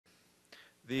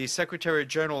The Secretary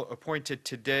General appointed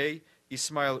today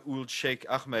Ismail Ould Cheikh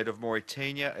Ahmed of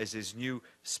Mauritania as his new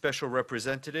Special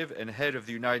Representative and head of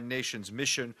the United Nations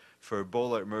Mission for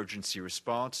Ebola Emergency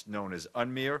Response, known as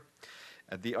UNMEER,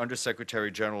 at the Undersecretary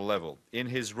General level. In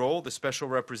his role, the Special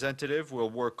Representative will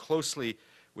work closely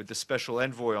with the Special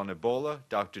Envoy on Ebola,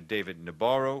 Dr. David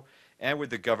Nabarro, and with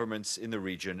the governments in the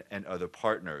region and other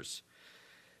partners.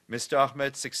 Mr.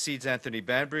 Ahmed succeeds Anthony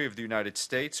Banbury of the United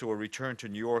States, who will return to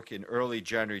New York in early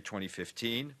January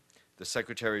 2015. The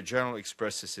Secretary General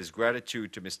expresses his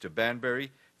gratitude to Mr.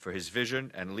 Banbury for his vision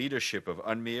and leadership of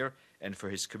UNMEER and for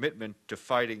his commitment to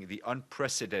fighting the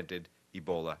unprecedented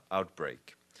Ebola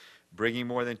outbreak. Bringing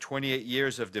more than 28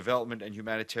 years of development and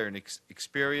humanitarian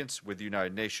experience with the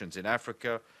United Nations in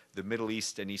Africa, the Middle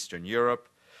East, and Eastern Europe,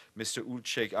 Mr. Ould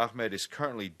Cheikh Ahmed is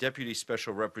currently Deputy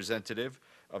Special Representative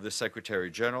of the Secretary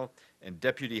General and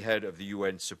Deputy Head of the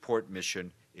UN Support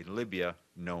Mission in Libya,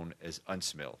 known as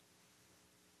UNSMIL.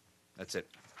 That's it.